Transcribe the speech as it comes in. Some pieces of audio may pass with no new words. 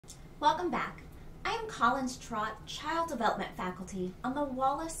Welcome back. I am Collins Trott, Child Development Faculty on the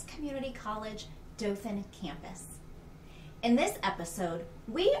Wallace Community College Dothan campus. In this episode,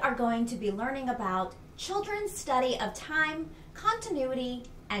 we are going to be learning about children's study of time, continuity,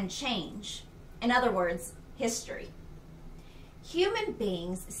 and change. In other words, history. Human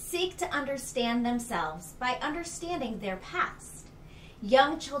beings seek to understand themselves by understanding their past.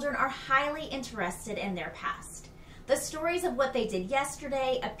 Young children are highly interested in their past. The stories of what they did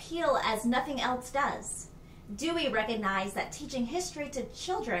yesterday appeal as nothing else does. Dewey recognized that teaching history to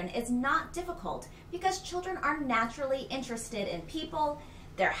children is not difficult because children are naturally interested in people,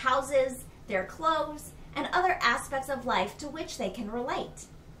 their houses, their clothes, and other aspects of life to which they can relate.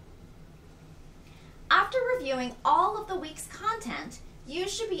 After reviewing all of the week's content, you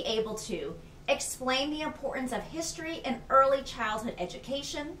should be able to explain the importance of history in early childhood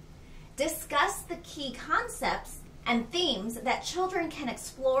education, discuss the key concepts and themes that children can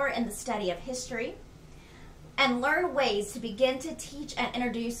explore in the study of history, and learn ways to begin to teach and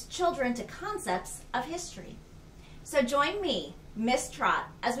introduce children to concepts of history. So join me, Miss Trott,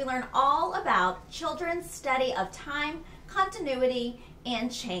 as we learn all about children's study of time, continuity,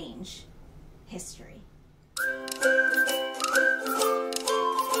 and change history.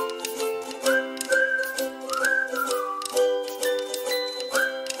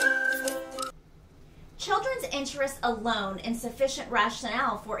 Children's interest alone is sufficient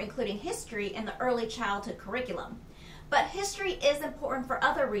rationale for including history in the early childhood curriculum. But history is important for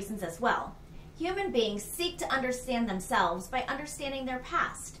other reasons as well. Human beings seek to understand themselves by understanding their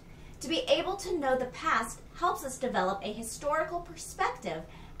past. To be able to know the past helps us develop a historical perspective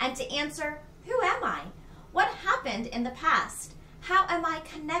and to answer, who am I? What happened in the past? How am I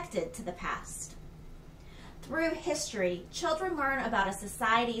connected to the past? Through history, children learn about a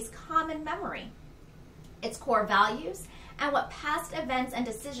society's common memory, its core values, and what past events and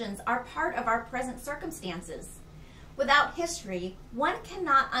decisions are part of our present circumstances. Without history, one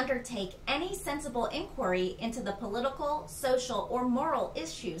cannot undertake any sensible inquiry into the political, social, or moral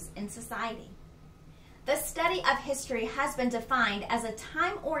issues in society. The study of history has been defined as a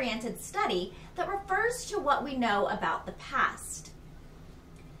time-oriented study that refers to what we know about the past.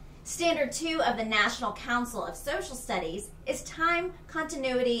 Standard 2 of the National Council of Social Studies is time,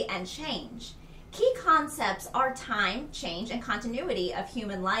 continuity, and change. Key concepts are time, change, and continuity of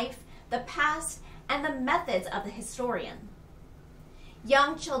human life, the past, and the methods of the historian.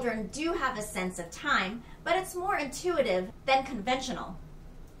 Young children do have a sense of time, but it's more intuitive than conventional.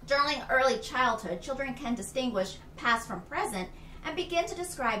 During early childhood, children can distinguish past from present and begin to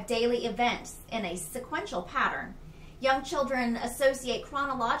describe daily events in a sequential pattern. Young children associate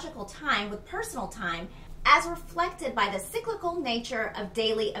chronological time with personal time as reflected by the cyclical nature of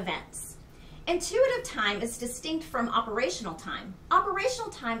daily events. Intuitive time is distinct from operational time. Operational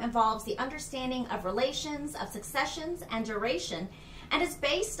time involves the understanding of relations, of successions, and duration, and is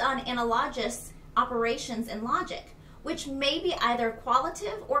based on analogous operations in logic, which may be either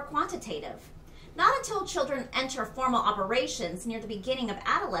qualitative or quantitative. Not until children enter formal operations near the beginning of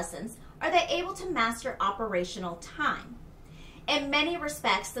adolescence are they able to master operational time. In many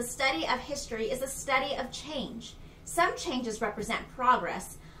respects, the study of history is a study of change. Some changes represent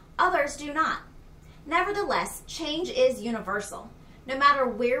progress, others do not. Nevertheless, change is universal, no matter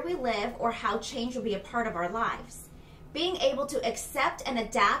where we live or how change will be a part of our lives. Being able to accept and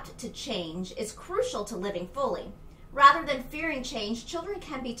adapt to change is crucial to living fully. Rather than fearing change, children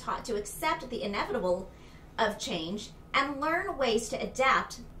can be taught to accept the inevitable of change and learn ways to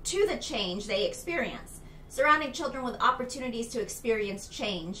adapt to the change they experience. Surrounding children with opportunities to experience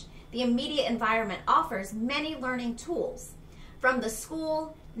change, the immediate environment offers many learning tools. From the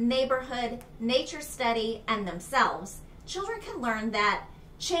school, neighborhood, nature study, and themselves, children can learn that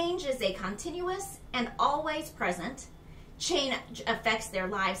change is a continuous and always present. Change affects their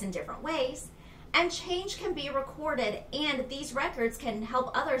lives in different ways, and change can be recorded, and these records can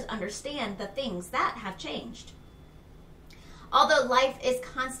help others understand the things that have changed. Although life is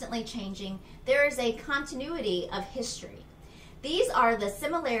constantly changing, there is a continuity of history. These are the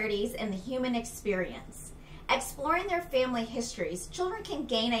similarities in the human experience. Exploring their family histories, children can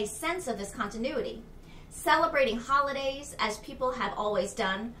gain a sense of this continuity. Celebrating holidays, as people have always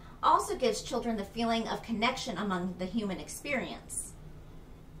done, also gives children the feeling of connection among the human experience.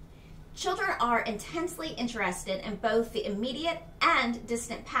 Children are intensely interested in both the immediate and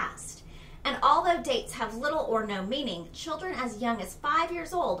distant past. And although dates have little or no meaning, children as young as 5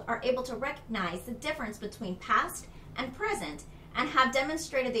 years old are able to recognize the difference between past and present and have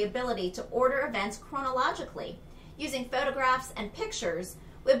demonstrated the ability to order events chronologically using photographs and pictures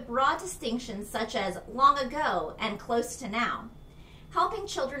with broad distinctions such as long ago and close to now. Helping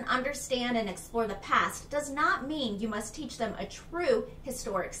children understand and explore the past does not mean you must teach them a true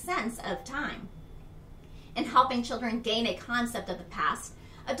historic sense of time. In helping children gain a concept of the past,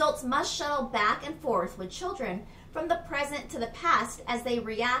 adults must shuttle back and forth with children from the present to the past as they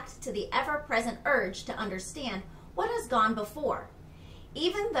react to the ever-present urge to understand what has gone before.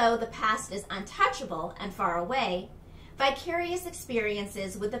 Even though the past is untouchable and far away, vicarious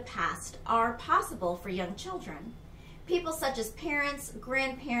experiences with the past are possible for young children. People such as parents,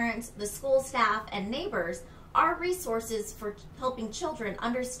 grandparents, the school staff, and neighbors are resources for helping children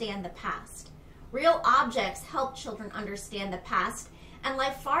understand the past. Real objects help children understand the past and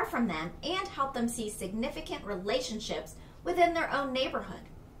life far from them, and help them see significant relationships within their own neighborhood.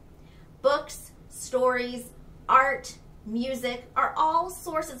 Books, stories, art, music are all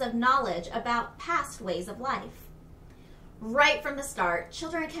sources of knowledge about past ways of life. Right from the start,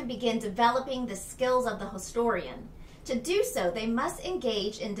 children can begin developing the skills of the historian. To do so, they must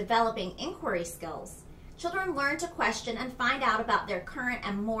engage in developing inquiry skills. Children learn to question and find out about their current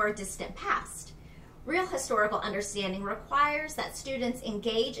and more distant past. Real historical understanding requires that students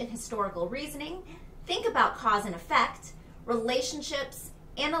engage in historical reasoning, think about cause and effect, relationships,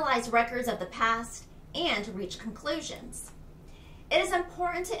 analyze records of the past, and reach conclusions. It is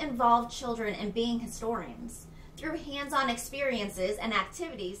important to involve children in being historians. Through hands-on experiences and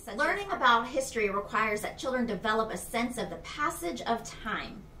activities such as learning about history requires that children develop a sense of the passage of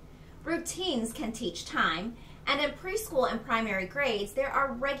time. Routines can teach time, and in preschool and primary grades, there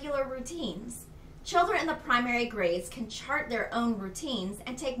are regular routines. Children in the primary grades can chart their own routines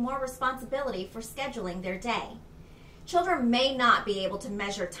and take more responsibility for scheduling their day. Children may not be able to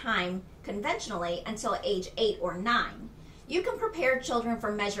measure time conventionally until age 8 or 9. You can prepare children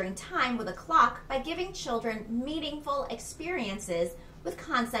for measuring time with a clock by giving children meaningful experiences with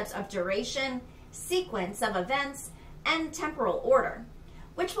concepts of duration, sequence of events, and temporal order,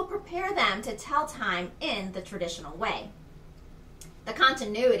 which will prepare them to tell time in the traditional way. The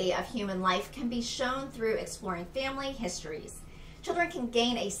continuity of human life can be shown through exploring family histories. Children can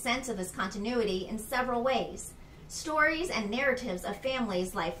gain a sense of this continuity in several ways. Stories and narratives of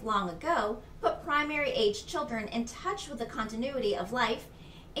families' life long ago put primary-age children in touch with the continuity of life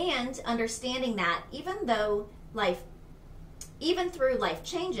and understanding that even through life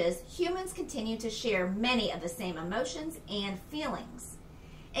changes, humans continue to share many of the same emotions and feelings.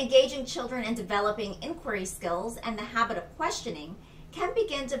 Engaging children in developing inquiry skills and the habit of questioning can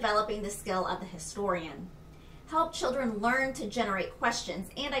begin developing the skill of the historian. Help children learn to generate questions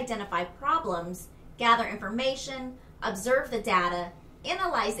and identify problems, gather information, observe the data,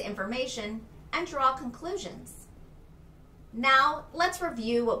 analyze the information, and draw conclusions. Now, let's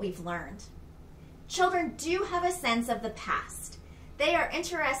review what we've learned. Children do have a sense of the past. They are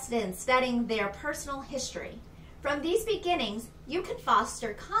interested in studying their personal history. From these beginnings, you can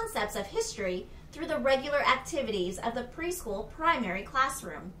foster concepts of history through the regular activities of the preschool primary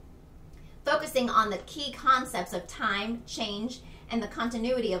classroom. Focusing on the key concepts of time, change, and the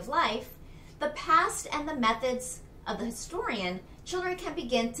continuity of life, the past, and the methods of the historian, children can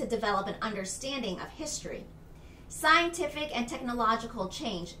begin to develop an understanding of history. Scientific and technological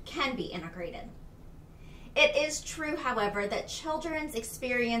change can be integrated. It is true, however, that children's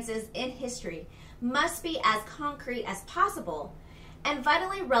experiences in history must be as concrete as possible and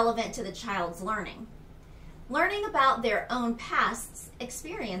vitally relevant to the child's learning. Learning about their own past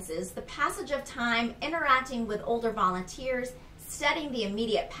experiences, the passage of time, interacting with older volunteers, studying the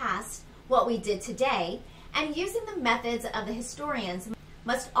immediate past, what we did today, and using the methods of the historians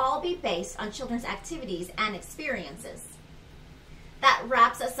must all be based on children's activities and experiences. That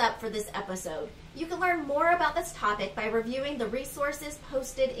wraps us up for this episode. You can learn more about this topic by reviewing the resources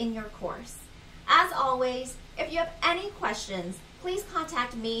posted in your course. As always, if you have any questions, please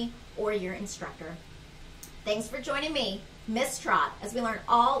contact me or your instructor. Thanks for joining me, Miss Trott, as we learn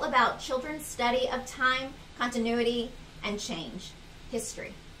all about children's study of time, continuity, and change,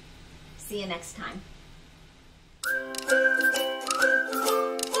 history. See you next time.